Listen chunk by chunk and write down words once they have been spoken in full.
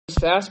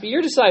fast, but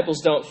your disciples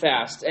don't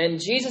fast.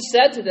 And Jesus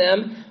said to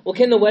them, well,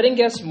 can the wedding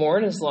guests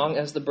mourn as long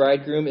as the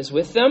bridegroom is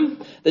with them?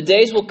 The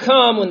days will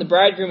come when the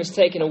bridegroom is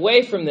taken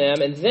away from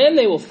them, and then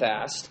they will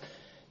fast.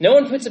 No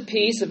one puts a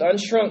piece of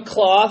unshrunk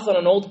cloth on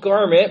an old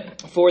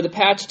garment, for the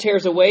patch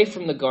tears away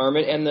from the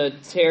garment, and the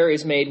tear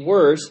is made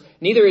worse.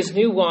 Neither is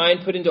new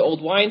wine put into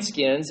old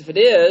wineskins. If it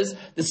is,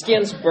 the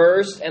skins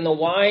burst, and the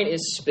wine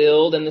is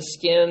spilled, and the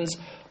skins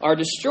are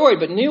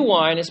destroyed. But new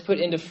wine is put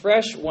into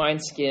fresh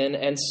wineskin,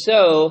 and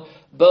so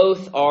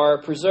both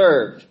are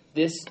preserved.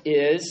 This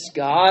is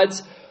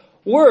God's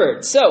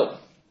Word. So,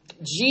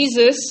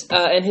 Jesus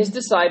and his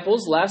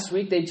disciples, last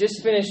week, they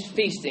just finished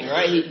feasting,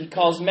 right? He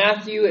calls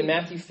Matthew, and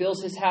Matthew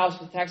fills his house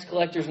with tax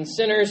collectors and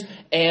sinners,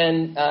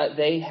 and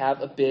they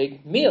have a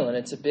big meal, and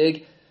it's a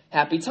big,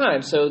 happy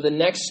time. So the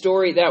next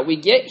story that we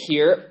get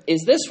here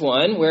is this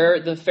one,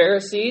 where the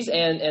Pharisees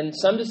and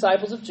some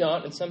disciples of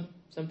John, and some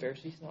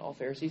Pharisees, not all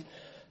Pharisees,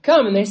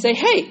 come and they say,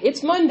 hey,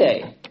 it's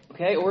Monday,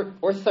 okay,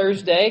 or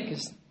Thursday,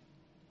 because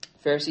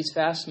Pharisees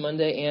fast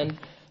Monday and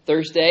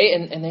Thursday,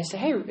 and they say,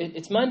 hey,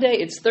 it's Monday,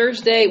 it's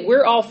Thursday,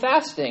 we're all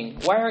fasting.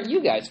 Why aren't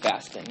you guys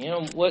fasting? You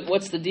know,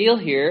 what's the deal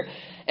here?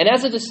 And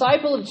as a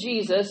disciple of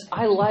Jesus,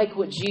 I like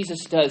what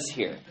Jesus does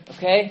here,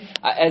 okay?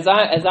 As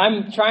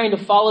I'm trying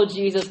to follow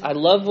Jesus, I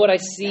love what I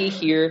see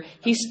here.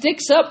 He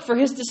sticks up for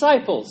his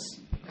disciples,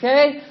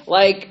 okay?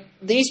 Like,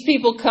 these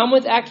people come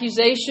with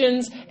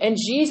accusations, and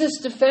Jesus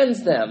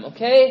defends them,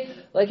 okay?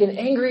 Like an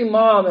angry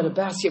mom at a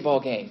basketball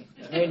game.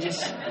 And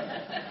just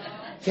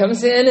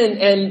comes in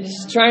and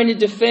is trying to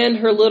defend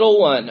her little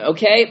one,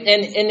 okay?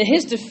 And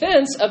his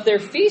defense of their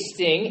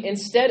feasting,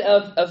 instead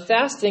of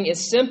fasting,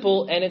 is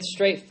simple and it's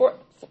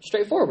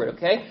straightforward,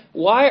 okay?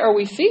 Why are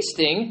we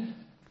feasting?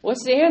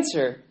 What's the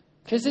answer?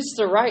 Because it's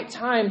the right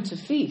time to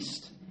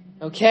feast,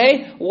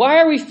 okay? Why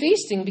are we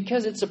feasting?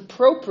 Because it's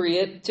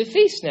appropriate to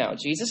feast now.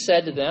 Jesus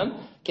said to them,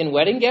 can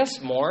wedding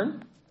guests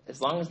mourn as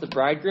long as the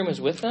bridegroom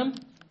is with them?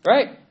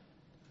 Right?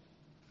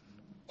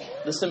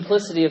 The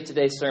simplicity of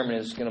today's sermon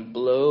is going to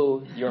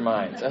blow your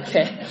minds,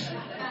 okay?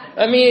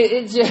 I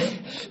mean,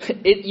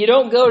 you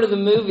don't go to the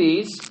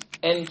movies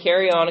and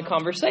carry on a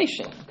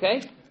conversation,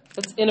 okay?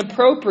 That's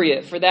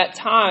inappropriate for that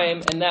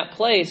time and that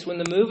place. When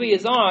the movie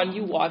is on,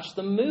 you watch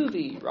the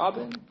movie,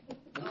 Robin.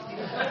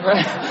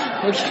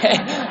 Right? Okay.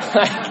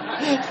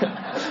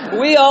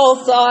 We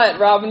all saw it,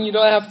 Robin. You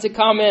don't have to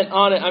comment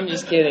on it. I'm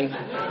just kidding.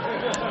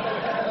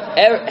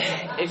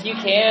 If you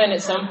can,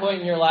 at some point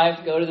in your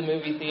life, go to the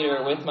movie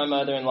theater with my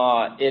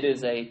mother-in-law. It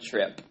is a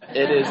trip.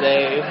 It is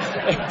a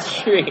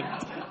treat.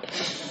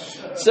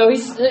 So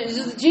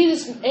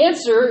Jesus'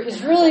 answer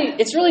is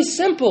really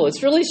simple.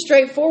 It's really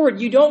straightforward.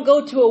 You don't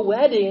go to a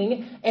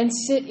wedding and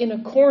sit in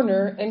a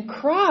corner and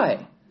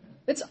cry.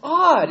 It's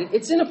odd.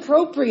 It's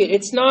inappropriate.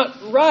 It's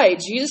not right.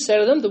 Jesus said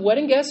to them, the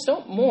wedding guests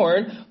don't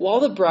mourn while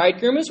the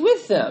bridegroom is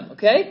with them.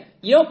 Okay?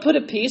 You don't put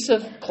a piece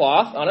of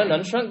cloth on an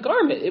unshrunk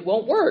garment. It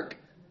won't work.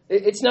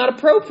 It's not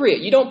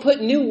appropriate. You don't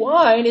put new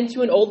wine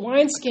into an old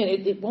wineskin.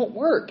 It won't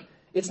work.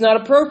 It's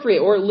not appropriate.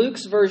 Or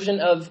Luke's version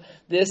of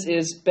this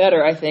is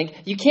better, I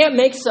think. You can't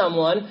make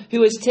someone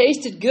who has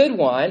tasted good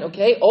wine,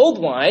 okay,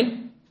 old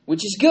wine,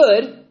 which is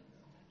good.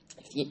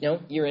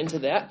 If you're into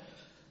that.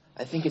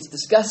 I think it's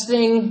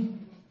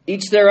disgusting.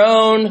 Each their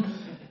own.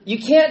 You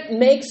can't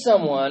make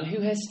someone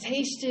who has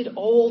tasted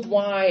old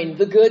wine,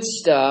 the good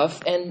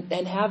stuff, and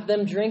have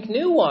them drink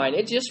new wine.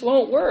 It just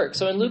won't work.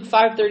 So in Luke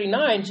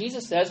 5:39,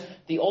 Jesus says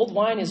the old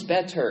wine is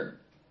better.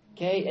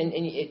 Okay?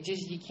 And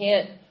you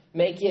can't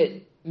make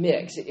it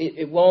mix.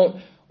 It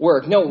won't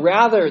work. No,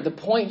 rather, the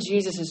point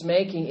Jesus is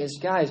making is,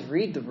 guys,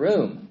 read the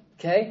room.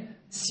 Okay?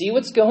 See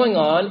what's going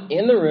on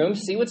in the room.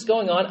 See what's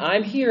going on.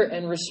 I'm here,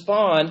 and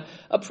respond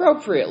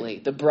appropriately.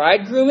 The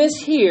bridegroom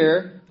is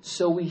here,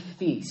 so we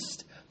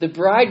feast. The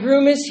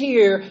bridegroom is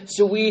here,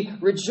 so we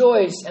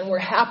rejoice and we're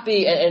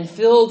happy and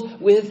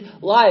filled with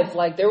life.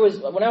 Like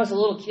when I was a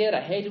little kid,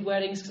 I hated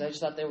weddings because I just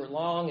thought they were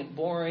long and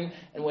boring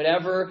and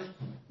whatever.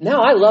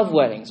 Now I love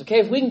weddings, okay?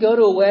 If we can go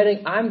to a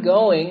wedding, I'm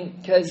going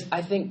because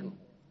I think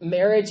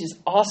marriage is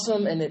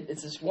awesome and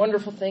it's this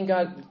wonderful thing,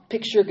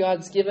 picture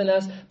God's given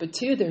us. But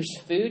two, there's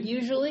food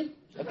usually,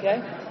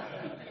 okay?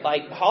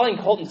 Like Holly and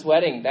Colton's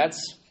wedding,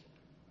 that's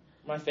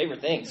my favorite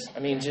things. I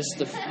mean, just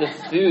the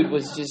food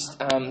was just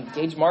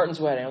Gage Martin's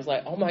wedding. I was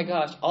like, oh my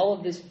gosh, all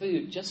of this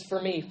food just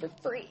for me for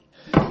free.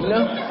 You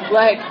know,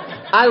 like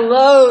I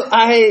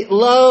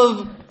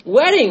love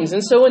weddings,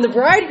 and so when the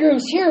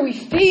bridegroom's here, we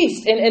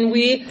feast and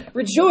we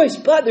rejoice.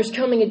 But there's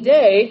coming a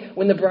day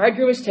when the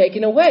bridegroom is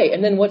taken away,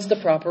 and then what's the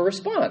proper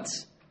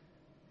response?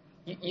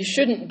 You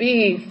shouldn't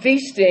be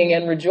feasting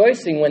and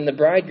rejoicing when the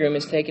bridegroom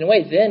is taken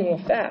away. Then we'll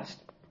fast.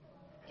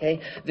 Okay,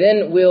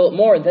 then we'll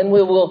mourn. Then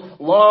we will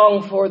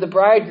long for the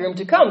bridegroom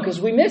to come because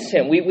we miss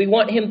him. We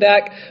want him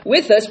back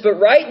with us. But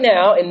right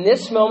now, in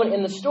this moment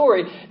in the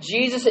story,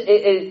 Jesus,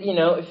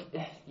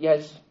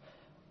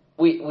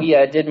 we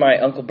did my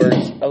Uncle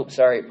Bert's. Oh,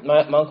 sorry,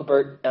 my Uncle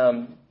Bert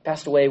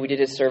passed away. We did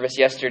his service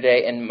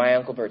yesterday, and my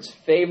Uncle Bert's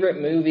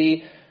favorite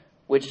movie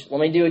which,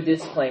 let me do a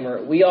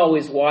disclaimer, we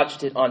always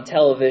watched it on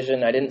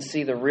television. I didn't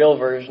see the real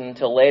version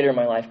until later in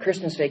my life.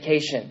 Christmas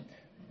Vacation.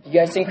 You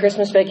guys seen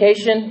Christmas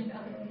Vacation?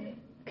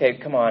 Okay,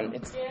 come on,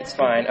 it's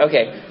fine.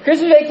 Okay,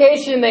 Christmas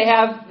Vacation, they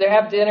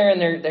have dinner,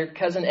 and their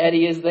cousin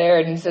Eddie is there,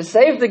 and he says,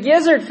 "Save the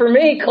gizzard for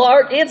me,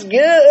 Clark, it's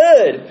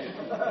good."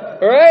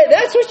 All right,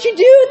 that's what you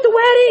do at the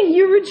wedding.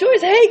 You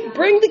rejoice. Hey,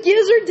 bring the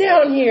gizzard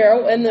down here,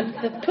 and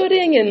the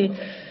pudding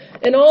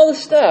and all the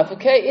stuff.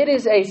 Okay, it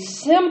is a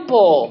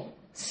simple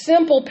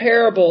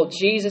parable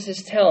Jesus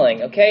is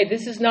telling. Okay,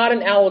 this is not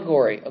an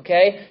allegory.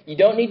 Okay, you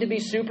don't need to be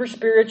super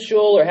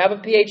spiritual or have a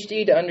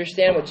PhD to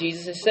understand what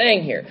Jesus is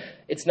saying here.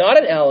 It's not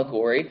an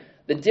allegory.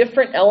 The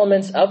different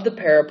elements of the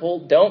parable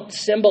don't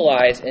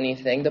symbolize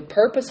anything. The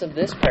purpose of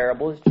this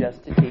parable is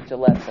just to teach a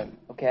lesson.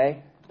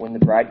 Okay. When the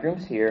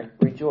bridegroom's here,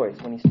 rejoice.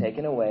 When he's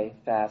taken away,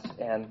 fast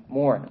and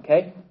mourn.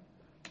 Okay?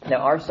 Now,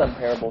 are some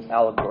parables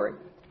allegory?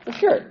 For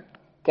sure.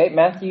 Okay,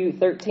 Matthew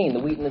 13, the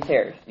wheat and the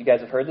tares. You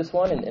guys have heard this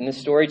one? In this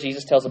story,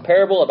 Jesus tells a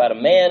parable about a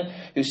man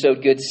who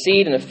sowed good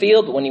seed in a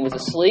field, but when he was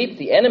asleep,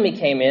 the enemy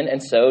came in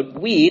and sowed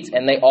weeds,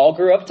 and they all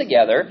grew up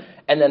together,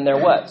 and then they're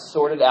what?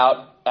 Sorted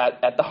out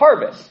at the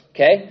harvest.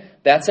 Okay?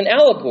 That's an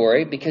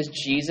allegory because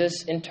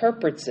Jesus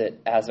interprets it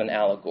as an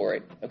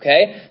allegory.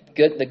 Okay?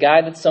 The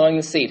guy that's sowing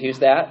the seed, who's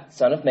that?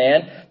 Son of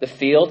man. The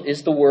field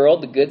is the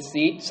world, the good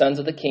seed, sons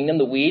of the kingdom,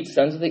 the weeds,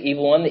 sons of the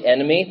evil one, the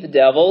enemy, the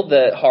devil,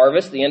 the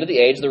harvest, the end of the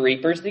age, the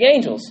reapers, the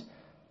angels.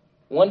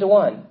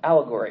 1-to-1,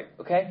 allegory.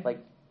 Okay? Like,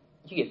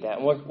 you get that.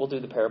 And we'll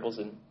do the parables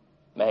in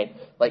May.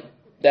 Like,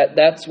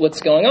 that's what's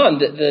going on.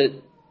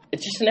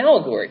 It's just an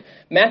allegory.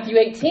 Matthew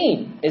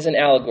 18 is an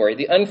allegory.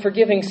 The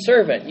unforgiving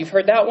servant. You've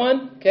heard that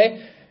one?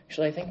 Okay?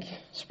 Actually, I think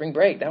spring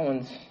break, that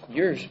one's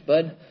yours,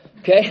 bud.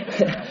 Okay?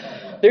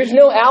 There's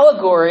no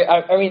allegory.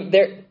 I mean,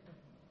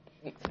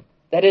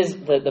 that is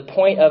the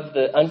point of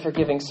the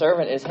unforgiving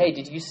servant is, hey,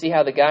 did you see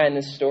how the guy in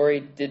this story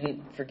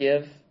didn't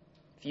forgive?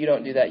 If you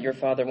don't do that, your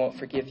Father won't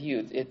forgive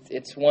you.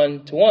 It's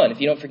 1-to-1.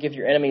 If you don't forgive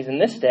your enemies in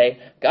this day,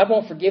 God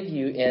won't forgive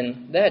you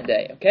in that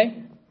day,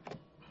 okay?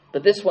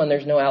 But this one,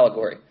 there's no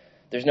allegory.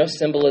 There's no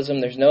symbolism.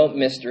 There's no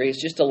mystery.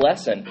 It's just a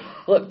lesson.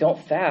 Look, don't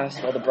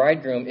fast while the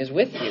bridegroom is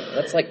with you.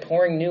 That's like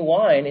pouring new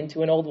wine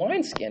into an old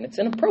wineskin. It's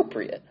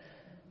inappropriate.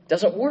 It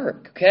doesn't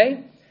work,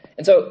 okay?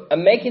 And so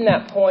I'm making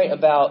that point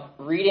about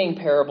reading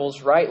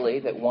parables rightly,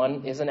 that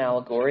one is an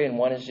allegory and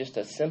one is just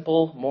a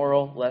simple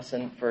moral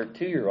lesson for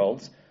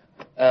 2-year-olds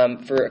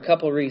for a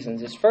couple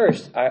reasons. Is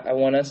first, I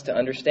want us to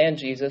understand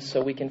Jesus so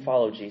we can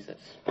follow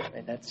Jesus.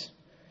 Right? That's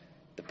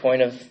the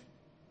point of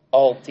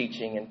all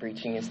teaching and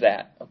preaching is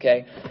that,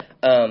 okay?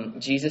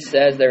 Jesus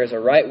says there is a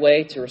right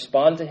way to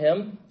respond to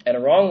him and a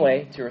wrong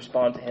way to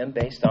respond to him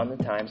based on the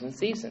times and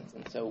seasons.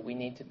 And so we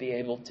need to be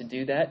able to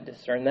do that,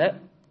 discern that.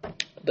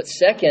 But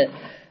second,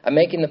 I'm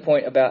making the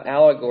point about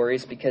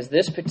allegories because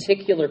this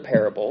particular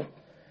parable,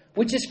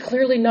 which is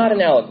clearly not an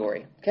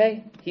allegory,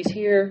 okay? He's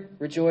here,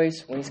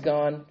 rejoice. When he's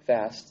gone,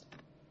 fast.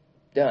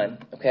 Done,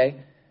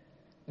 okay?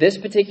 This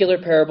particular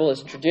parable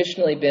has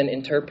traditionally been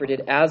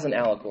interpreted as an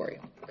allegory.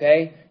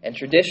 Okay, and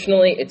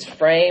traditionally it's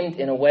framed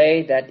in a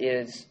way that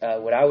is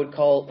what I would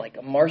call like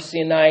a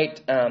Marcionite,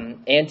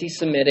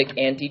 anti-Semitic,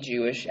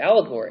 anti-Jewish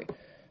allegory.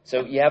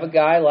 So you have a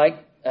guy like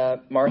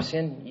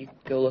Marcion, you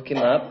go look him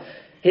up.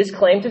 His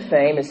claim to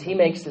fame is he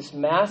makes this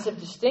massive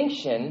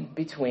distinction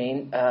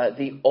between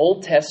the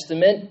Old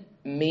Testament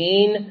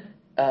mean,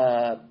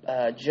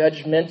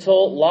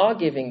 judgmental,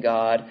 law-giving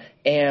God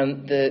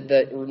and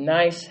the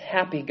nice,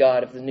 happy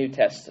God of the New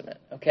Testament.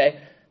 Okay,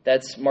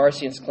 that's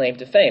Marcion's claim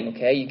to fame.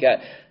 Okay, you got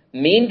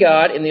mean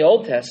God in the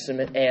Old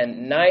Testament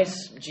and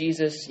nice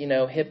Jesus,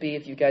 hippie,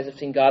 if you guys have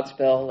seen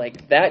Godspell,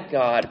 like that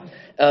God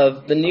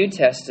of the New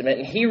Testament.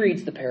 And he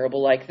reads the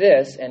parable like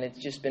this, and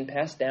it's just been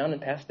passed down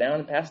and passed down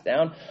and passed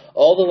down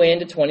all the way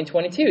into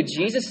 2022.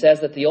 Jesus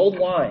says that the old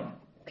wine,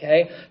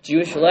 okay,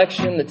 Jewish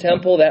election, the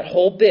temple, that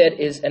whole bit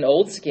is an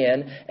old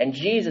skin, and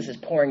Jesus is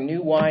pouring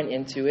new wine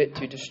into it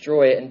to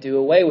destroy it and do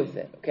away with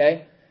it,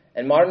 okay?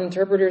 And modern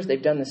interpreters,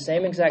 they've done the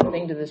same exact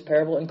thing to this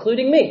parable,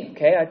 including me.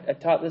 Okay, I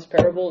taught this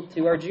parable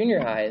to our junior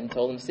high and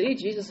told them, see,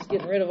 Jesus is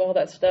getting rid of all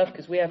that stuff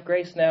because we have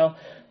grace now.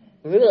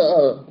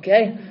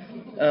 Okay?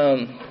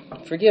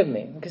 Forgive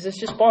me, because it's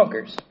just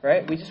bonkers,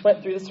 right? We just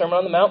went through the Sermon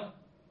on the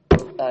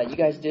Mount. You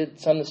guys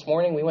did some this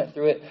morning. We went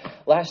through it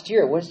last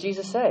year. What does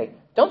Jesus say?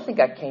 Don't think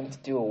I came to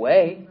do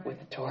away with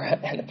the Torah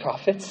and the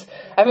prophets.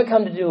 I haven't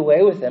come to do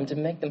away with them, to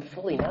make them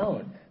fully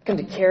known. I've come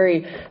to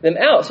carry them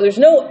out. So there's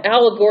no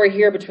allegory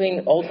here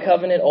between Old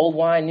Covenant, old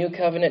wine, New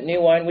Covenant, new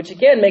wine, which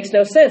again makes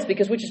no sense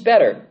because which is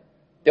better?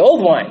 The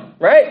old wine,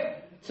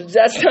 right? So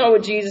that's not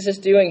what Jesus is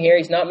doing here.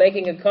 He's not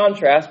making a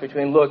contrast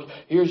between, look,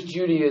 here's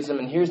Judaism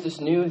and here's this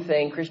new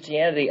thing,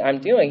 Christianity, I'm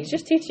doing. He's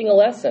just teaching a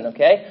lesson,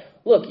 okay?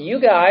 Look, you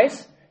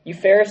guys, you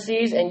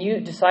Pharisees and you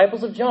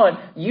disciples of John,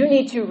 you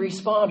need to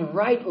respond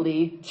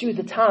rightly to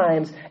the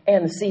times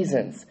and the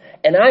seasons.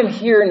 And I'm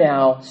here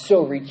now,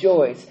 so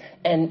rejoice.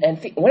 And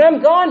when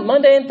I'm gone,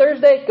 Monday and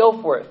Thursday,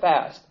 go for it,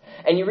 fast.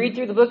 And you read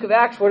through the book of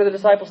Acts, what are the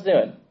disciples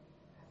doing?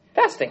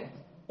 Fasting.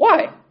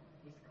 Why?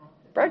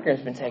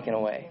 bridegroom's been taken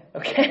away.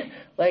 Okay?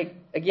 Like,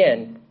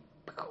 again,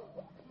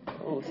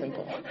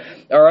 simple.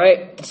 All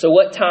right? So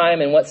what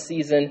time and what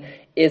season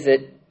is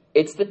it?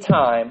 It's the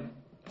time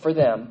for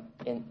them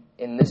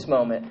in this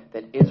moment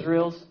that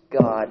Israel's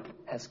God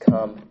has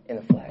come in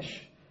the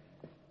flesh.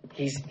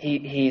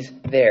 He's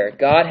there.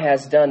 God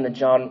has done the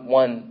John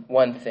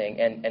 1 thing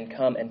and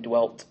come and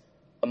dwelt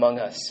among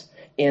us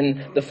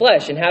in the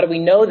flesh. And how do we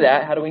know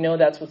that? How do we know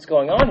that's what's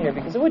going on here?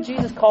 Because of what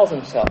Jesus calls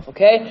himself,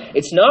 okay?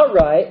 It's not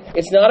right.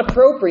 It's not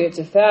appropriate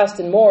to fast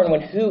and mourn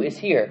when who is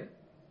here?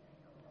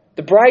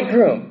 The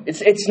bridegroom.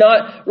 It's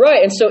not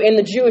right. And so in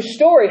the Jewish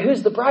story,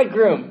 who's the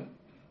bridegroom?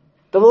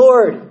 The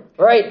Lord.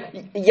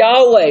 Right?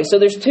 Yahweh. So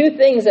there's two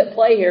things at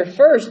play here.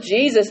 First,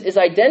 Jesus is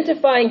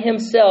identifying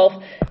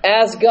himself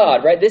as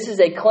God. Right? This is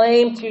a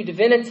claim to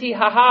divinity.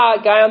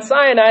 Guy on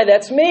Sinai,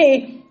 that's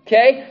me.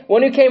 Okay?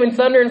 One who came in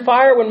thunder and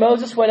fire when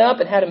Moses went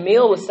up and had a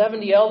meal with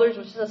 70 elders,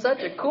 which is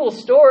such a cool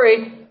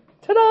story.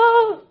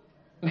 Ta-da!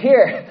 I'm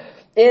here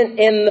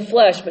in the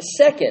flesh. But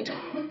second,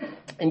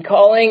 in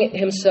calling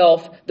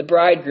himself the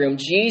bridegroom,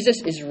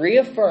 Jesus is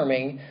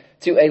reaffirming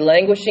to a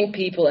languishing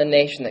people and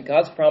nation that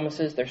God's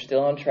promises, they're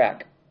still on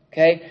track.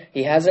 Okay?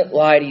 He hasn't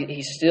lied.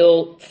 He's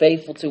still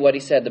faithful to what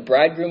he said. The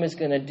bridegroom is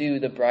going to do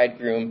the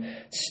bridegroom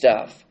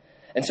stuff.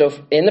 And so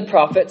in the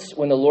prophets,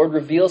 when the Lord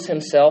reveals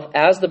himself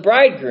as the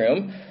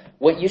bridegroom,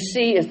 what you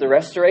see is the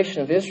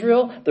restoration of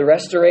Israel, the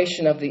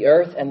restoration of the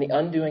earth, and the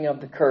undoing of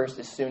the curse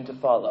is soon to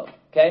follow.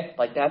 Okay?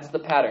 Like that's the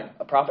pattern.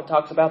 A prophet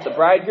talks about the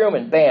bridegroom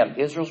and bam,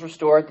 Israel's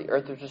restored, the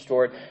earth is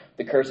restored,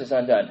 the curse is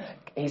undone.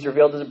 He's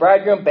revealed as a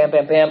bridegroom, bam,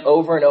 bam, bam,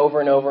 over and over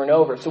and over and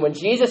over. So when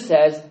Jesus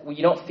says, well,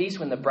 you don't feast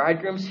when the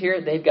bridegroom's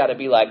here, they've got to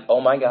be like,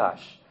 oh my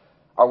gosh,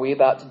 are we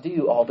about to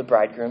do all the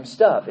bridegroom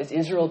stuff? Is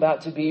Israel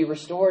about to be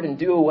restored and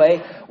do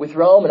away with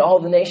Rome and all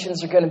the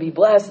nations are going to be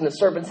blessed and the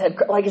serpent's head?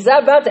 Like, is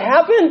that about to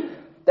happen?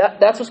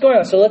 That's what's going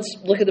on. So let's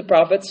look at the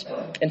prophets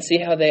and see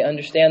how they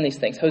understand these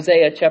things.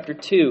 Hosea chapter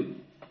 2,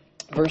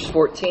 verse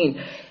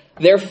 14.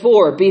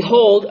 Therefore,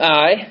 behold,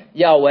 I,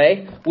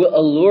 Yahweh, will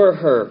allure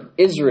her,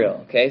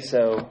 Israel. Okay,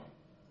 so...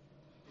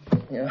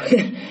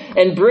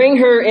 and bring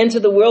her into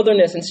the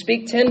wilderness and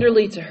speak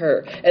tenderly to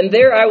her. And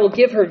there I will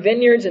give her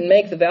vineyards and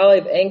make the valley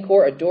of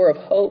Angkor a door of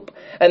hope.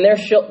 And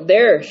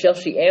there shall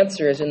she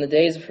answer as in the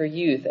days of her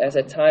youth, as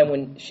at time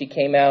when she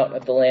came out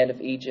of the land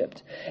of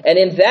Egypt. And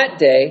in that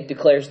day,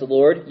 declares the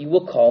Lord, you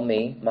will call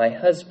me my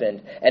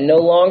husband, and no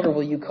longer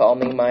will you call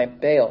me my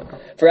Baal.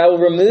 For I will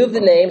remove the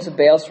names of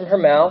Baals from her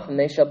mouth, and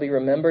they shall be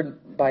remembered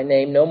by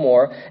name no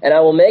more. And I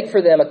will make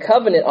for them a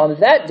covenant on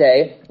that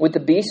day with the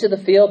beasts of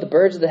the field, the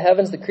birds of the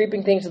heavens, the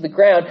creeping things of the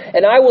ground.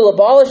 And I will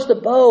abolish the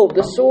bow,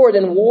 the sword,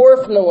 and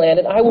war from the land.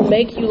 And I will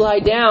make you lie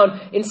down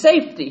in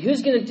safety.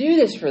 Who's going to do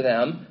this for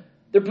them?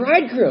 The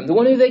bridegroom, the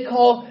one who they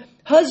call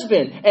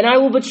husband. And I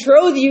will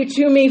betroth you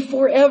to me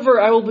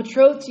forever. I will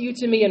betroth you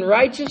to me in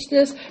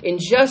righteousness, in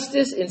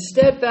justice, in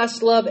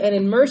steadfast love, and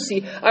in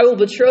mercy. I will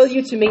betroth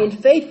you to me in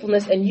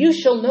faithfulness, and you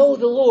shall know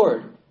the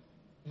Lord.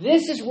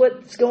 This is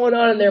what's going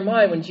on in their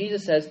mind when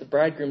Jesus says the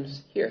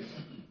bridegroom's here.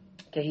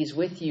 Okay, he's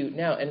with you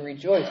now, and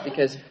rejoice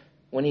because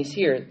when he's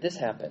here, this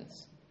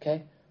happens.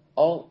 Okay,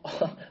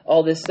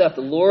 all this stuff.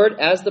 The Lord,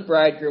 as the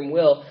bridegroom,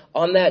 will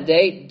on that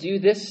day do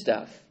this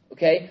stuff.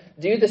 Okay,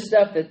 do the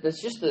stuff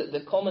that's just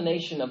the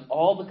culmination of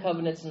all the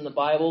covenants in the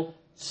Bible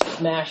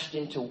smashed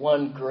into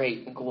one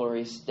great and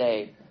glorious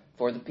day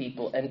for the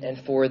people and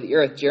for the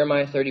earth.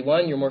 Jeremiah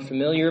 31, you're more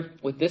familiar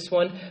with this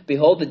one.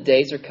 Behold, the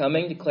days are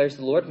coming, declares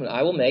the Lord, when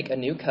I will make a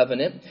new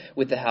covenant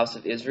with the house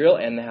of Israel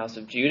and the house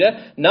of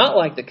Judah, not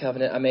like the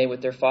covenant I made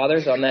with their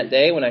fathers on that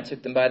day when I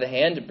took them by the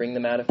hand to bring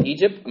them out of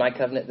Egypt, my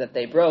covenant that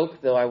they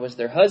broke, though I was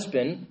their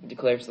husband,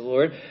 declares the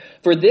Lord.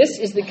 For this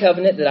is the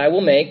covenant that I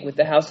will make with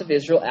the house of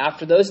Israel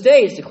after those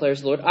days, declares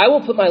the Lord. I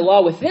will put my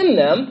law within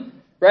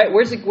them. Right?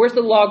 Where's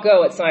the law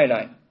go at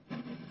Sinai?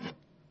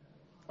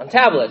 On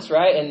tablets,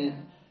 right?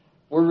 And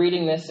we're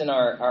reading this in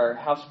our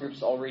house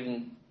groups, all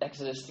reading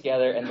Exodus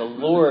together, and the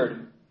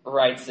Lord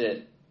writes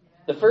it.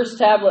 The first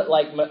tablet,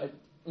 like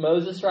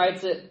Moses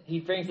writes it, he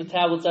brings the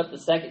tablets up the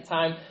second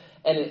time,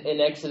 and in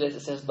Exodus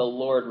it says the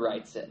Lord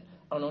writes it.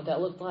 I don't know what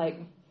that looked like,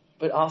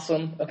 but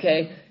awesome.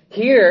 Okay,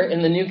 here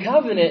in the New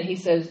Covenant, he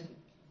says,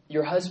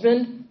 your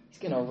husband, he's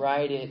going to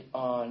write it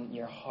on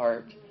your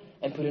heart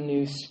and put a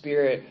new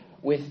spirit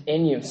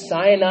within you.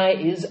 Sinai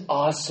is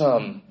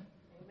awesome.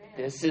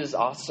 This is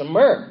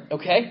awesomer,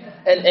 okay?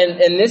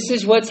 And this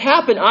is what's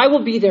happened. I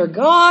will be their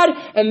God,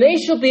 and they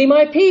shall be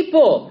my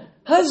people.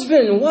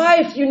 Husband and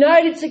wife,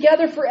 united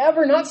together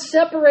forever, not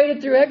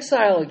separated through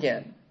exile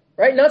again.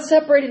 Right? Not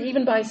separated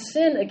even by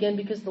sin again,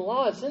 because the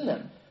law is in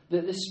them.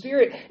 The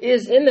Spirit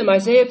is in them.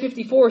 Isaiah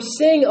 54,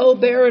 sing, O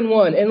barren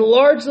one,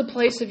 enlarge the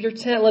place of your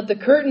tent. Let the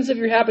curtains of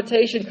your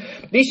habitation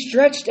be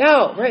stretched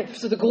out. Right?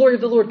 So the glory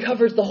of the Lord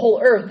covers the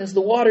whole earth as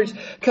the waters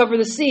cover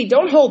the sea.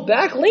 Don't hold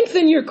back.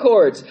 Lengthen your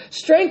cords.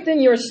 Strengthen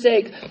your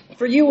stake.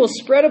 For you will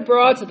spread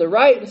abroad to the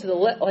right and to the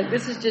left. Like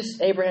this is just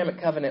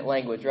Abrahamic covenant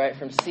language, right?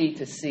 From sea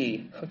to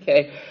sea.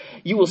 Okay?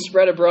 You will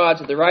spread abroad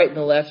to the right and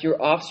the left.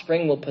 Your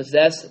offspring will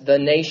possess the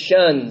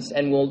nations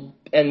and will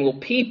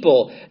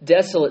people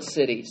desolate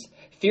cities.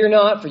 Fear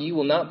not, for you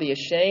will not be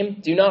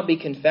ashamed. Do not be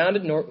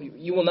confounded, nor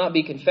you will not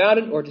be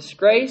confounded or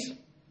disgraced.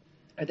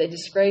 Are they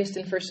disgraced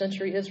in first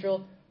century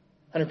Israel?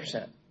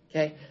 100%.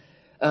 Okay?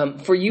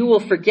 For you will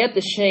forget the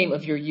shame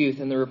of your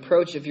youth and the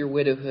reproach of your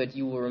widowhood.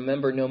 You will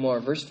remember no more.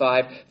 Verse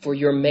 5, for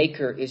your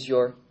Maker is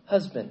your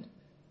husband,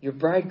 your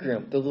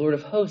bridegroom. The Lord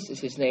of hosts is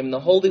his name. And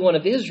the Holy One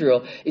of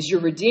Israel is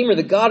your Redeemer.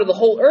 The God of the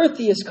whole earth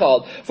he is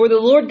called. For the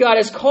Lord God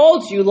has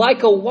called you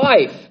like a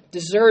wife,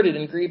 deserted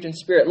and grieved in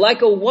spirit,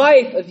 like a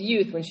wife of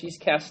youth when she's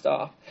cast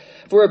off.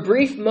 For a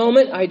brief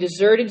moment I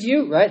deserted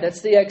you, right?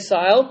 That's the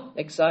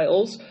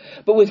exiles.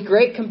 But with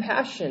great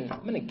compassion,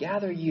 I'm going to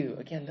gather you.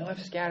 Again, though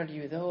I've scattered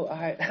you, though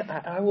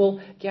I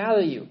will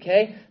gather you,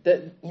 okay?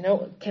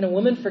 Can a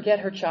woman forget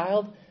her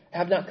child?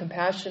 Have not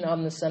compassion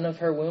on the son of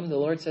her womb? The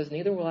Lord says,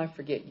 neither will I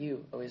forget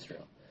you, O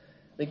Israel.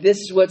 Like this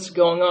is what's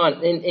going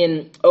on.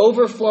 In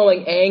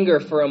overflowing anger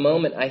for a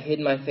moment, I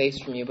hid my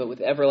face from you, but with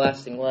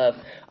everlasting love,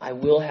 I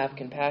will have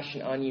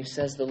compassion on you,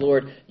 says the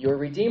Lord, your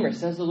Redeemer,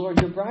 says the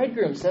Lord, your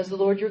bridegroom, says the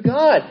Lord, your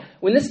God.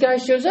 When this guy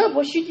shows up,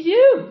 what should you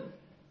do?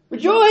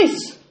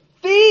 Rejoice,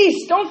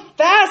 feast, don't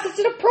fast. It's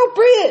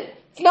inappropriate.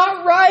 It's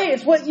not right.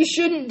 It's what you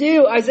shouldn't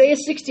do. Isaiah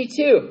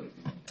 62.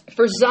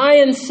 For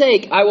Zion's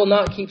sake, I will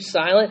not keep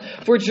silent.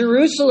 For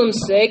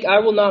Jerusalem's sake, I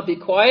will not be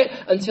quiet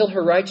until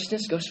her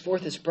righteousness goes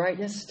forth as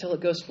brightness, till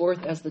it goes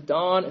forth as the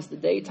dawn, as the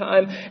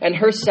daytime, and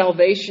her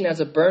salvation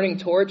as a burning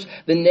torch.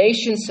 The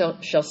nations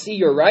shall see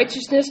your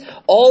righteousness,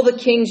 all the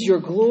kings your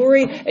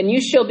glory, and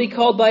you shall be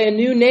called by a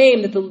new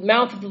name that the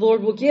mouth of the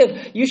Lord will give.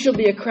 You shall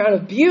be a crown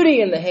of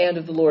beauty in the hand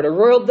of the Lord, a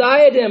royal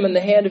diadem in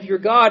the hand of your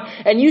God,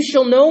 and you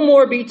shall no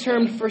more be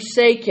termed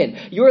forsaken.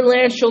 Your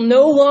land shall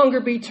no longer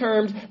be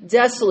termed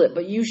desolate,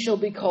 but you shall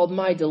be called,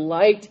 my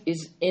delight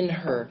is in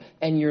her,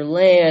 and your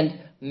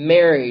land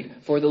married.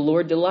 For the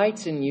Lord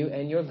delights in you,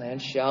 and your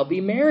land shall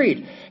be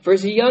married. For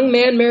as a young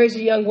man marries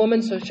a young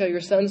woman, so shall your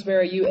sons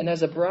marry you. And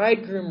as a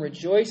bridegroom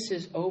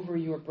rejoices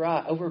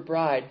over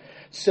bride,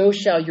 so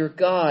shall your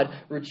God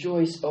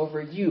rejoice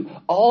over you.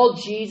 All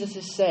Jesus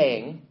is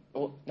saying,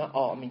 well, not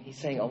all, he's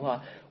saying a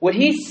lot. What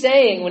he's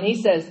saying when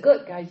he says,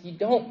 look, guys, you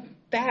don't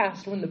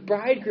fast when the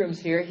bridegroom's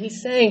here,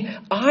 he's saying,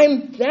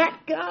 I'm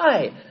that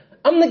guy.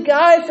 I'm the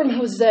guy from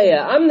Hosea.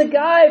 I'm the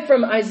guy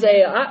from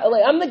Isaiah.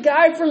 I'm the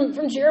guy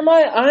from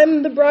Jeremiah.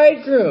 I'm the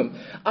bridegroom.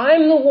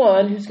 I'm the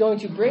one who's going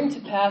to bring to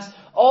pass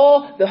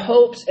all the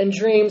hopes and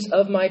dreams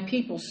of my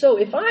people. So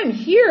if I'm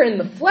here in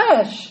the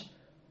flesh,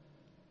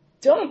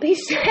 don't be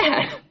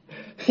sad.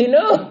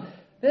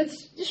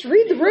 Let's just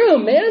read the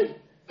room, man.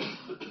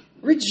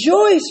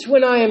 Rejoice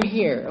when I am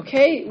here,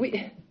 okay?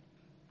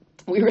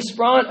 We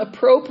respond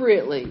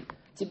appropriately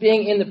to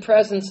being in the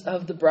presence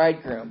of the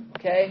bridegroom,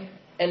 okay?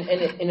 And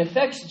it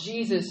affects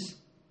Jesus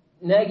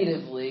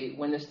negatively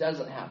when this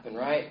doesn't happen,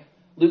 right?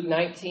 Luke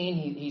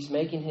 19, he's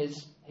making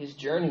his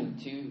journey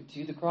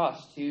to the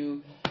cross,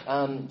 to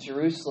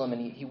Jerusalem,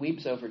 and he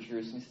weeps over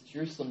Jerusalem. He says,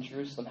 Jerusalem,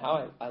 Jerusalem,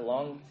 how I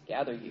long to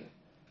gather you.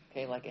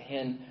 Okay, like a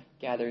hen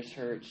gathers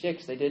her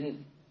chicks. They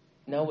didn't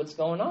know what's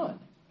going on.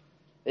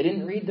 They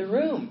didn't read the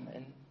room.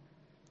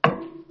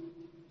 And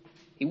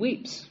he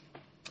weeps.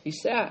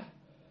 He's sad.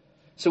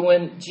 So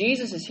when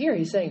Jesus is here,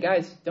 he's saying,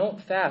 guys,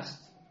 don't fast,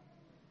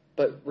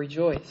 but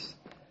rejoice.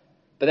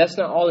 But that's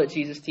not all that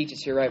Jesus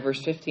teaches here, right?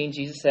 Verse 15,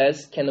 Jesus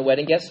says, can the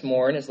wedding guests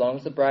mourn as long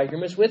as the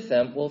bridegroom is with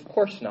them? Well, of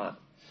course not.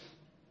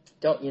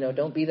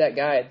 Don't be that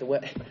guy at the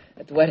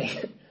wedding.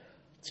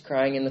 It's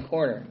crying in the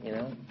corner,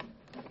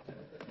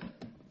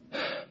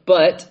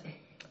 But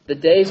the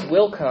days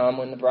will come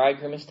when the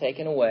bridegroom is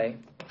taken away,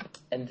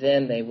 and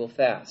then they will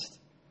fast.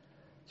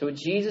 So what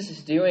Jesus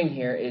is doing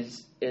here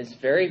is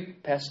very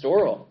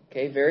pastoral,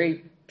 okay?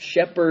 Very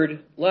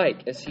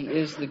shepherd-like, as he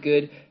is the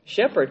good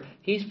shepherd.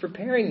 He's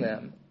preparing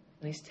them,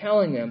 and he's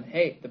telling them,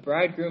 hey, the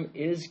bridegroom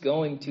is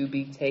going to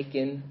be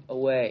taken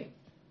away,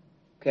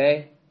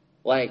 okay?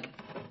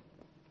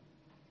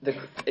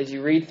 As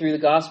you read through the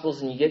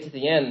Gospels and you get to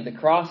the end, the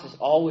cross is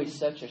always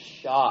such a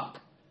shock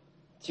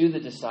to the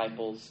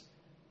disciples,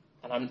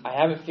 and I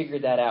haven't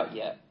figured that out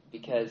yet,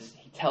 because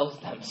he tells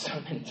them so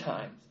many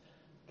times,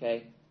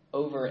 okay?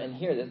 Over and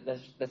here,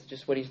 that's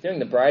just what he's doing.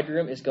 The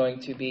bridegroom is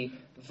going to be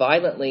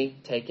violently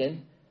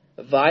taken,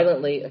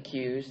 violently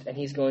accused, and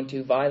he's going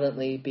to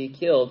violently be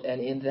killed.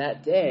 And in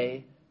that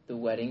day, the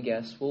wedding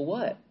guests will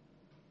what?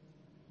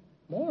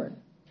 Mourn.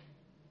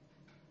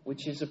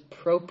 Which is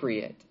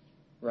appropriate,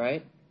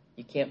 right?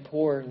 You can't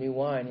pour new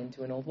wine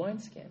into an old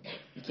wineskin.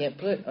 You can't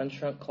put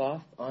unshrunk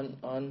cloth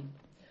on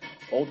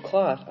old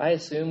cloth. I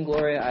assume,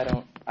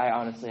 Gloria, I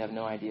honestly have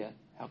no idea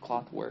how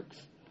cloth works.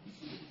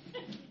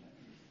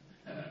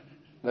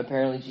 But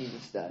apparently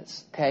Jesus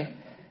does. Okay?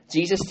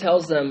 Jesus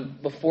tells them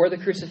before the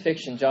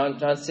crucifixion, John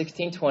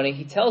 16:20,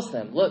 he tells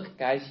them, look,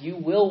 guys, you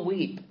will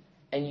weep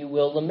and you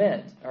will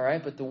lament. All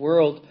right? But the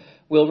world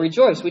will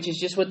rejoice, which is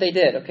just what they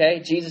did.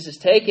 Okay? Jesus is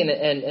taken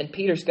and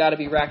Peter's got to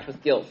be racked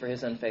with guilt for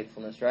his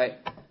unfaithfulness, right?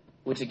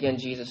 Which again,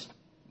 Jesus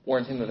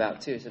warned him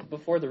about too. He said,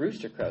 before the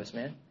rooster crows,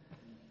 man.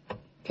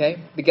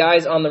 Okay? The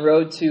guys on the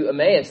road to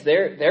Emmaus,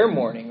 they're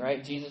mourning,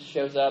 right? Jesus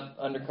shows up,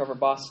 undercover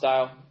boss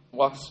style,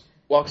 walks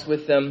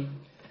with them.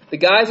 The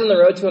guys on the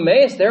road to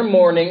Emmaus, they're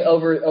mourning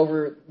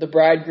over the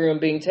bridegroom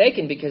being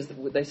taken because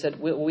they said,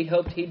 we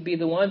hoped he'd be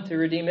the one to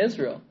redeem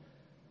Israel.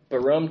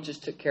 But Rome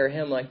just took care of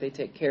him like they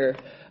take care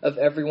of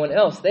everyone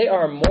else. They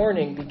are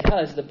mourning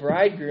because the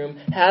bridegroom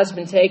has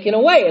been taken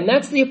away. And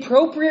that's the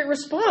appropriate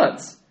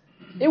response.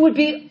 It would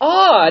be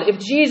odd if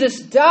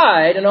Jesus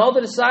died and all the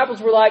disciples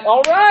were like,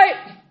 all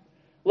right,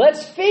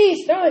 let's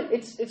feast. No,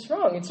 it's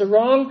wrong. It's a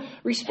wrong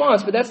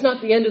response. But that's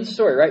not the end of the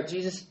story, right?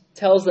 Jesus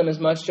tells them as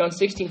much. John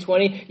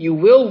 16:20, you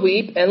will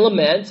weep and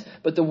lament,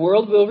 but the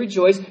world will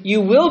rejoice.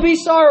 You will be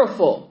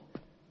sorrowful,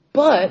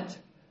 but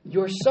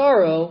your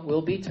sorrow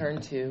will be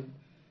turned to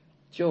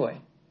joy.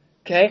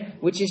 Okay?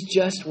 Which is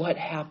just what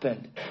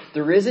happened.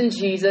 The risen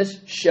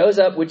Jesus shows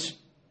up, which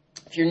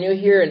if you're new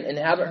here and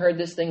haven't heard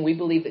this thing, we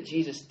believe that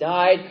Jesus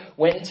died,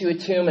 went into a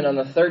tomb, and on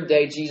the third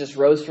day, Jesus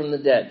rose from the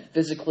dead,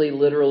 physically,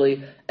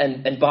 literally,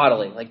 and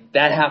bodily. Like,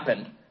 that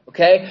happened.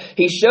 Okay?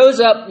 He shows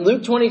up,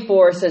 Luke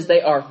 24 says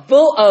they are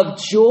full of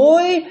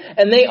joy,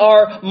 and they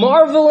are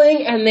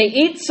marveling, and they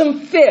eat some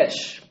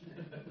fish.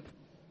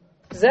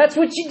 Because that's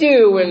what you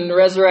do when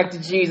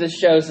resurrected Jesus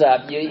shows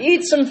up. You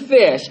eat some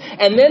fish.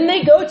 And then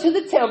they go to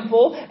the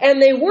temple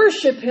and they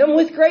worship him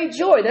with great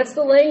joy. That's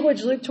the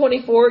language Luke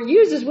 24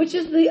 uses, which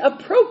is the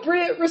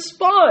appropriate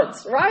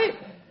response, right?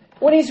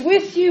 When he's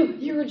with you,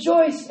 you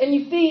rejoice and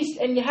you feast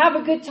and you have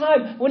a good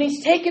time. When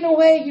he's taken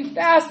away, you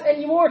fast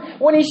and you mourn.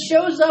 When he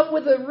shows up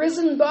with a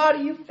risen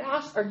body, you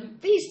fast or you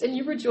feast and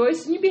you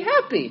rejoice and you be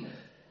happy.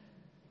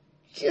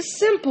 Just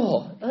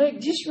simple. Like,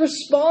 just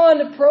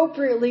respond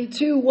appropriately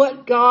to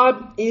what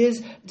God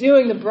is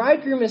doing. The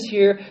bridegroom is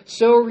here,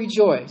 so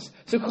rejoice.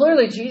 So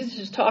clearly Jesus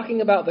is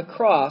talking about the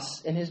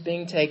cross and his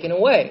being taken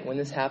away. When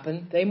this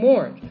happened, they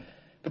mourned.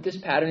 But this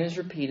pattern is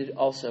repeated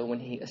also when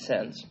he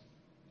ascends.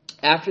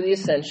 After the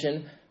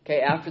ascension,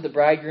 okay, after the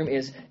bridegroom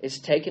is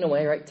taken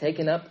away, right,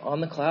 taken up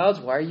on the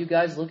clouds, why are you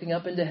guys looking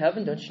up into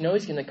heaven? Don't you know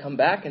he's going to come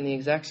back in the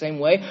exact same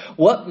way?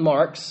 What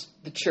marks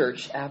the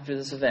church after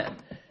this event?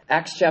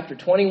 Acts chapter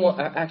 1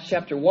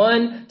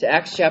 to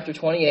Acts chapter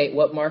 28,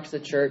 what marks the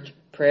church?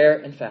 Prayer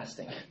and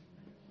fasting.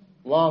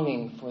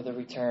 Longing for the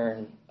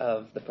return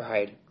of the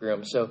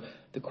bridegroom. So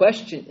the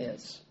question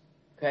is,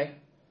 okay?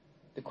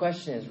 The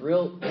question is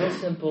real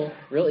simple,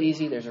 real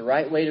easy. There's a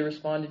right way to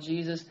respond to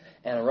Jesus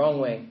and a wrong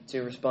way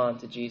to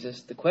respond to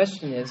Jesus. The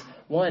question is,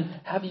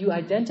 one, have you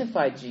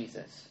identified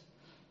Jesus?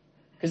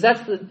 Because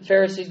that's the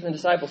Pharisees and the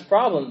disciples'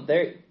 problem.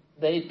 They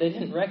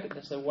didn't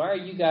recognize. So why are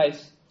you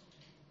guys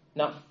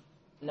not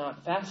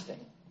fasting,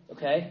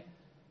 okay?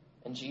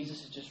 And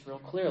Jesus is just real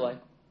clear, like,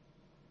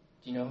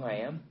 do you know who I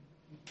am?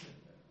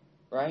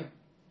 Right?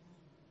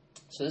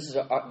 So this is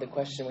the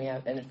question we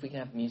have, and if we can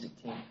have the music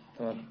team,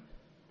 come on.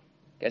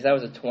 Guys, that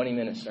was a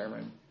 20-minute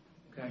sermon.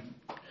 Okay.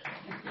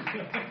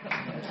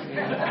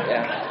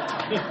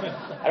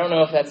 Yeah. I don't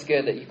know if that's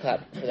good that you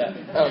clapped for that.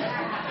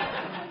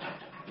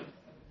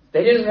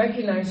 They didn't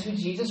recognize who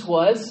Jesus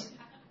was,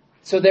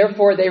 so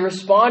therefore they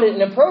responded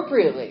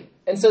inappropriately.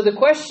 And so the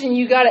question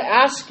you got to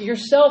ask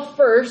yourself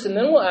first, and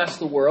then we'll ask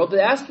the world,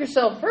 to ask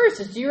yourself first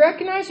is, do you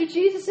recognize who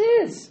Jesus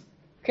is?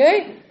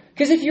 Okay?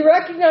 Because if you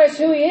recognize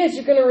who he is,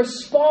 you're going to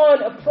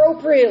respond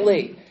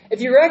appropriately.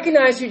 If you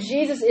recognize who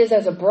Jesus is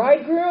as a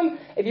bridegroom,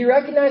 if you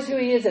recognize who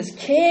he is as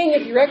king,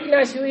 if you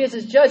recognize who he is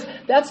as judge,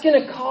 that's going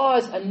to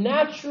cause a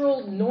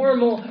natural,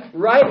 normal,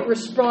 right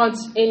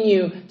response in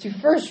you to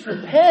first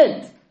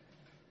repent.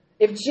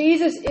 If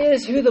Jesus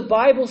is who the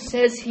Bible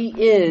says he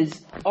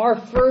is, our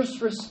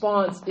first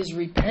response is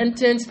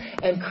repentance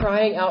and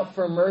crying out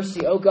for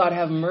mercy. Oh God,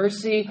 have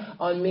mercy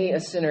on me, a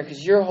sinner,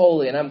 because you're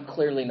holy and I'm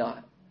clearly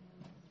not.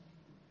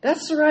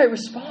 That's the right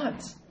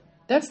response.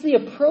 That's the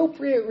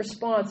appropriate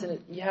response,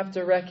 and you have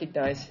to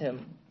recognize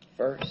him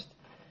first.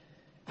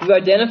 You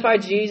identify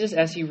Jesus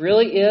as he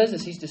really is,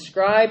 as he's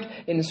described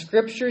in the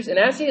Scriptures, and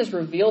as he has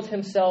revealed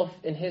himself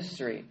in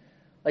history.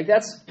 Like,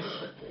 that's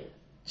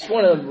just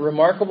one of the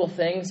remarkable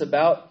things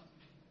about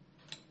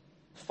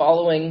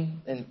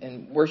following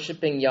and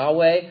worshiping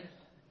Yahweh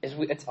is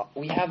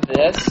we have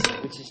this,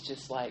 which is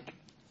just like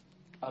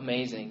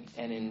amazing,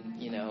 and in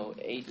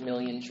 8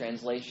 million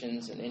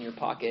translations and in your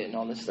pocket and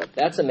all this stuff.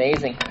 That's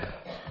amazing.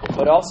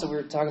 But also, we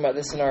were talking about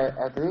this in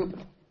our group.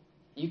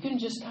 You can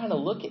just kind of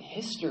look at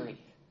history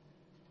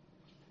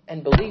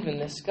and believe in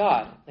this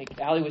God. Like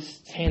Allie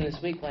was saying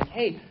this week, like,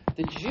 hey,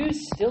 the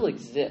Jews still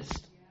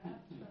exist.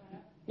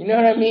 You know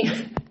what I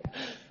mean?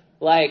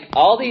 Like,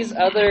 all these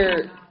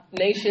other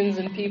nations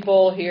and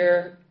people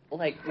here,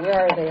 like,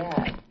 where are they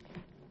at?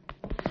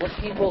 What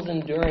people's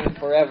enduring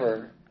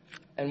forever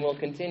and will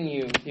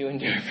continue to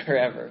endure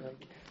forever?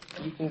 Like,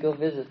 you can go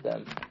visit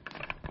them.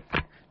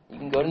 You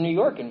can go to New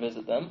York and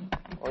visit them.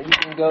 Or you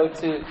can go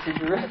to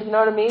Jerusalem. You know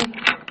what I mean?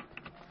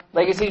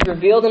 Like as He's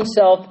revealed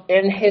Himself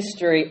in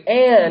history,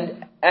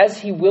 and as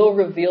He will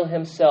reveal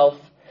Himself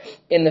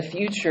in the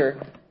future,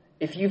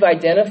 if you've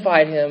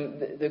identified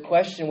Him, the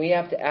question we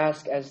have to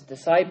ask as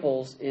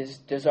disciples is,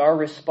 does our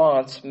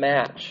response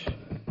match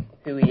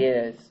who He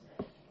is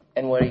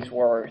and what He's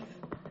worth?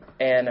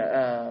 And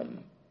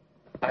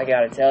I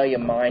got to tell you,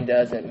 mine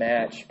doesn't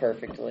match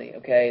perfectly,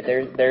 okay?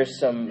 There's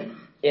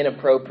some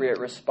inappropriate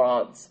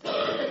response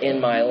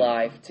in my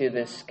life to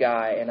this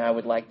guy, and I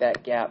would like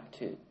that gap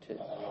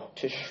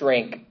to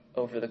shrink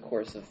over the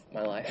course of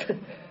my life.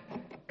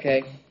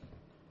 Okay?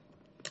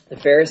 The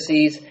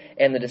Pharisees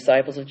and the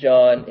disciples of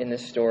John in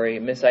this story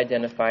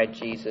misidentified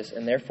Jesus,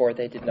 and therefore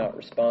they did not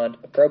respond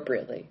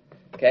appropriately.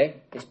 Okay?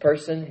 His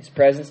person, His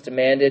presence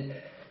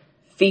demanded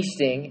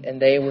feasting,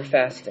 and they were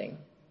fasting.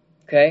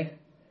 Okay?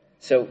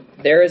 So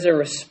there is a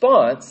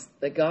response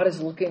that God is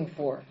looking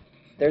for.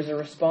 There's a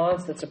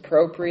response that's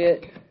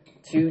appropriate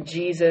to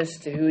Jesus,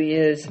 to who He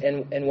is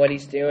and what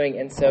He's doing.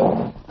 And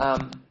so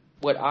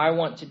what I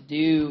want to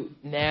do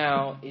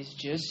now is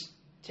just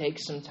take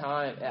some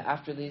time,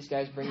 after these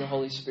guys bring the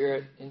Holy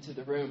Spirit into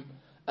the room,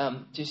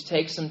 just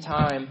take some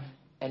time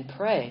and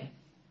pray.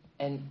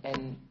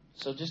 And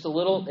so just a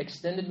little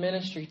extended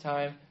ministry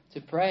time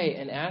to pray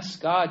and ask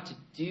God to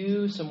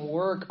do some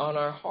work on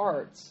our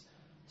hearts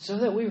so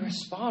that we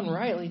respond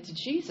rightly to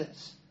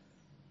Jesus.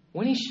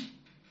 When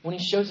He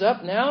shows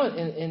up now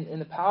in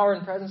the power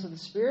and presence of the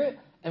Spirit,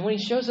 and when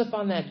He shows up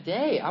on that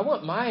day, I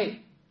want my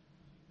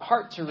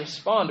heart to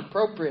respond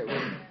appropriately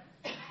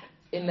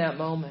in that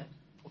moment.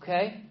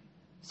 Okay?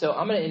 So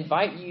I'm going to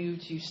invite you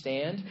to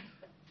stand,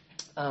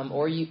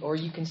 or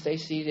you can stay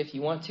seated if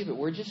you want to, but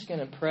we're just going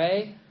to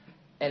pray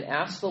and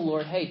ask the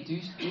Lord, hey, do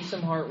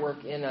some heart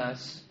work in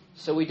us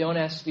so we don't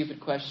ask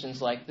stupid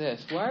questions like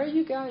this. Why are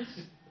you guys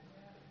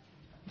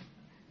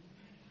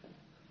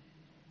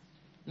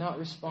not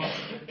responding?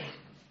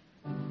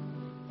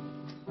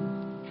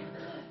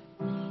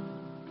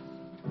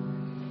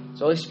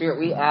 So Holy Spirit,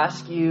 we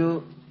ask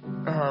you,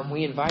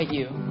 we invite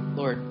you,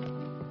 Lord,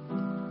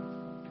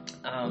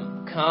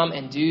 come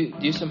and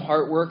do some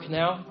heart work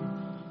now.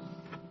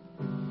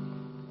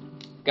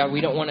 God, we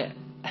don't want to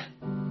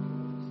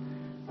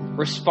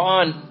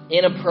respond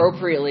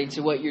inappropriately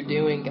to what you're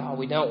doing, God.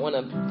 We don't want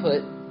to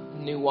put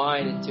new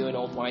wine into an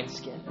old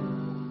wineskin.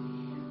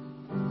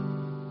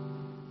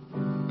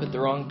 Put the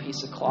wrong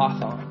piece of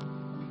cloth on.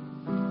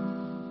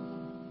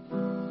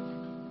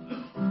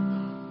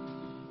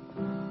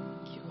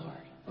 Thank you,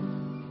 Lord.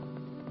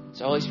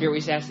 So Holy Spirit, we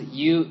just ask that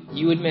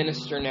you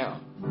administer now.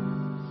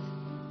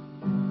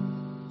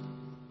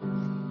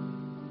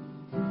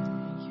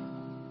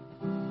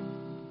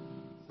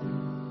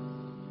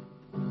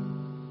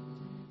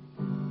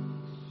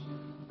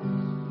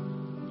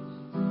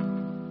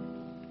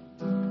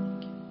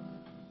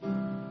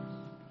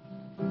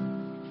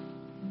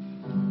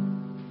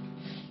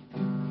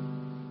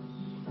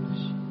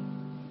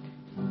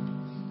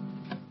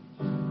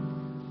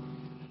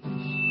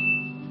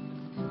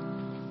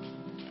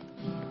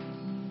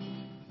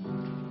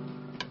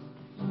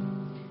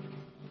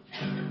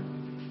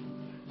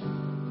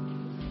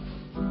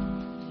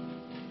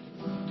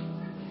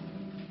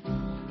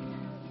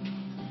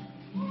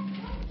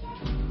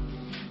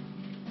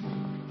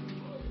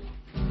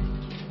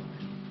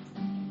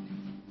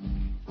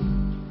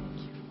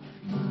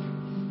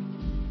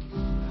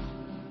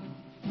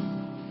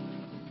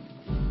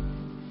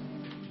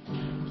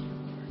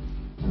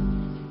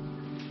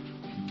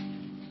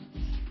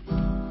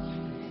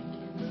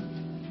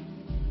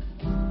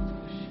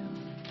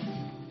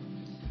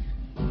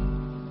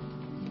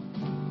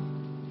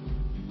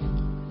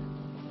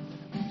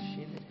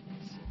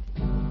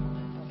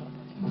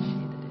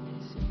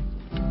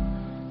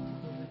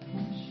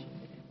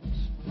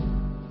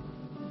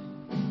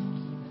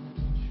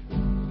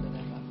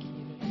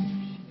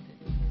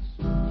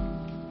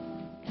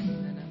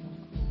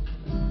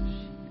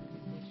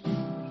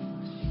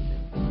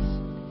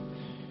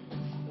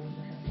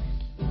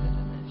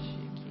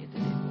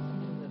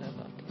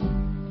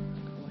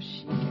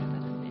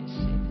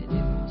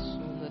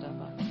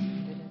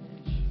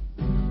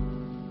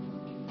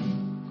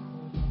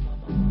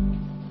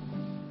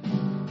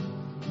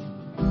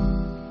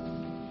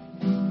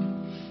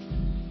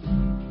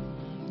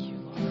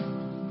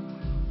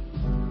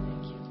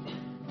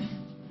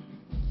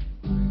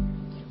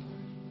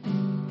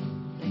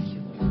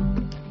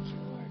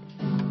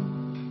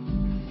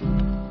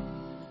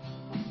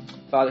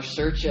 Father,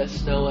 search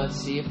us, know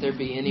us, see if there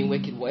be any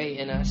wicked way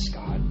in us,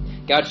 God.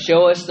 God,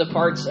 show us the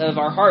parts of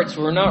our hearts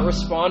where we're not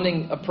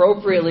responding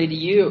appropriately to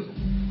you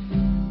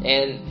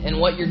and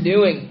what you're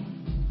doing.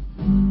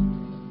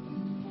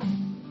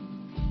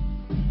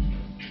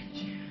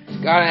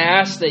 God, I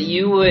ask that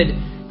you would,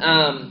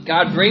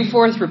 God, bring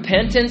forth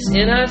repentance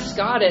in us,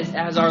 God,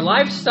 as our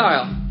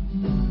lifestyle.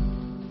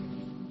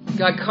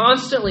 God,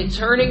 constantly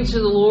turning to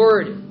the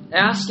Lord,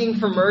 asking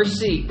for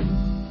mercy.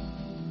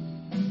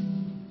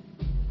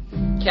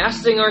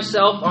 Casting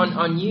ourselves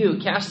on you,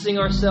 casting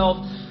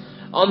ourselves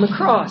on the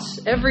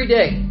cross every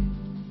day.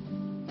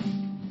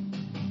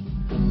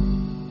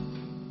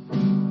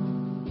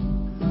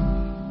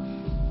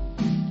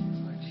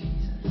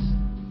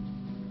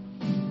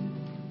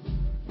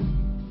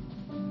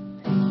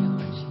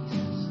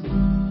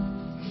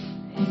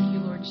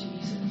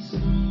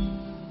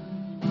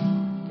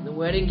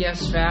 Wedding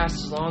guests fast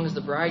as long as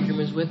the bridegroom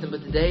is with them,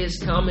 but the day is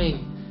coming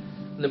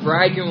and the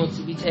bridegroom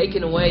will be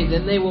taken away.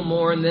 Then they will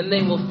mourn, then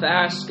they will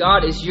fast.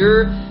 God, as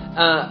you're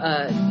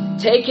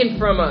taken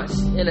from us,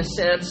 in a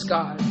sense,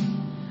 God,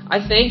 I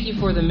thank you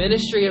for the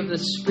ministry of the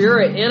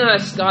Spirit in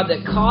us, God,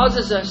 that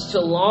causes us to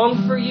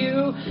long for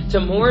you, to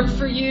mourn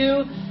for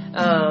you.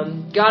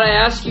 God, I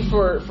ask you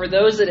for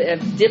those that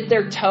have dipped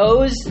their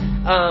toes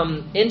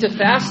into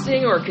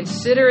fasting or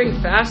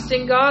considering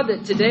fasting, God,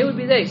 that today would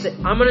be the day. Say,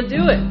 I'm going to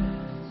do it.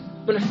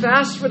 I'm going to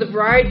fast for the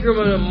bridegroom.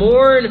 I'm going to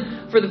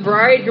mourn for the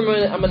bridegroom.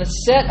 I'm going to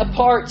set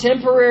apart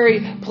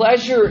temporary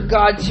pleasure,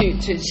 God,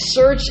 to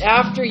search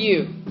after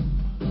you.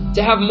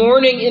 To have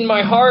mourning in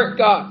my heart,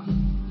 God.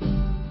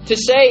 To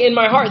say in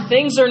my heart,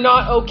 things are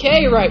not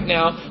okay right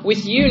now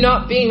with you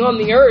not being on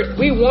the earth.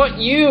 We want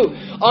you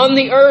on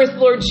the earth,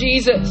 Lord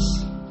Jesus.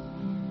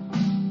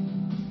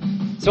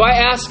 So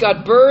I ask,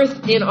 God,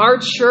 birth in our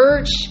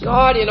church,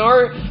 God, in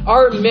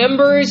our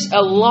members,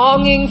 a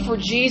longing for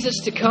Jesus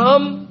to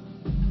come.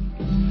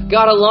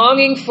 God, a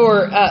longing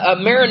for a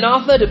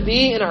Maranatha to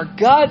be in our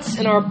guts,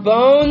 in our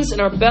bones, in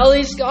our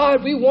bellies.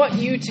 God, we want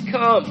you to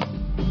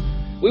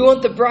come. We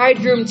want the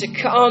bridegroom to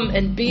come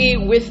and be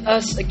with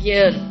us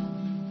again.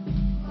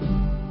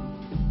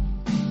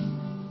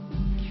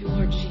 Thank you,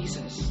 Lord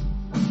Jesus.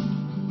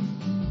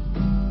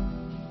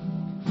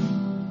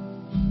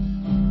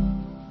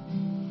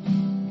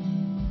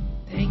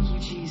 Thank you,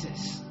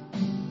 Jesus.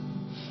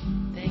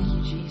 Thank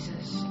you,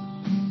 Jesus.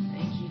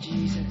 Thank you,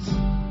 Jesus.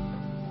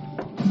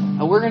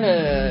 We're going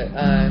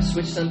to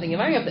switch something. If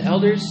I have the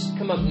elders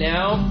come up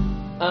now,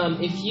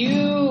 if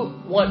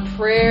you want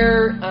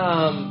prayer,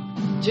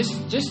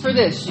 just for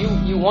this,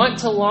 you want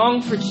to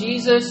long for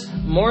Jesus,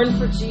 mourn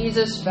for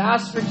Jesus,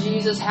 fast for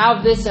Jesus,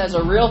 have this as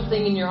a real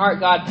thing in your heart.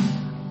 God,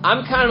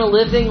 I'm kind of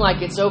living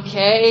like it's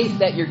okay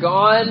that you're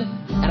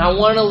gone, and I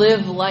want to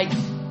live like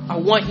I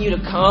want you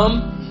to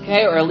come.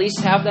 Okay, or at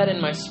least have that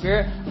in my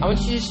spirit. I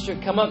want you just to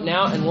come up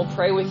now and we'll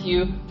pray with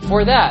you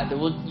for that.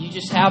 You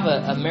just have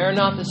a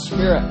Maranatha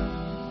spirit.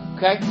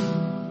 Okay?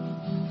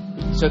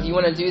 So if you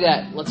want to do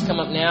that, let's come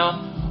up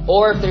now.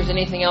 Or if there's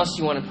anything else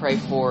you want to pray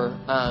for,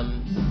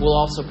 we'll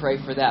also pray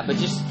for that. But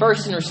just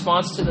first in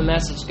response to the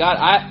message, God,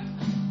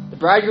 the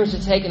bridegrooms are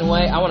taken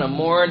away. I want to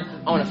mourn.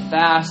 I want to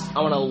fast.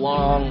 I want to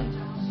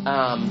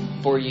long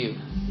for you.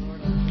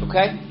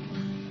 Okay?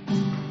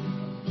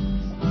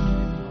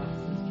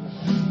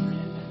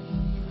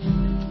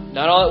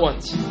 Not all at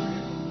once.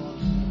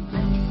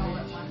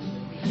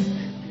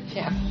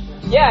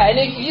 Yeah, and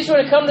if you just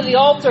want to come to the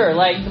altar,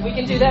 like, we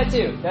can do that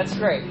too. That's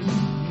great.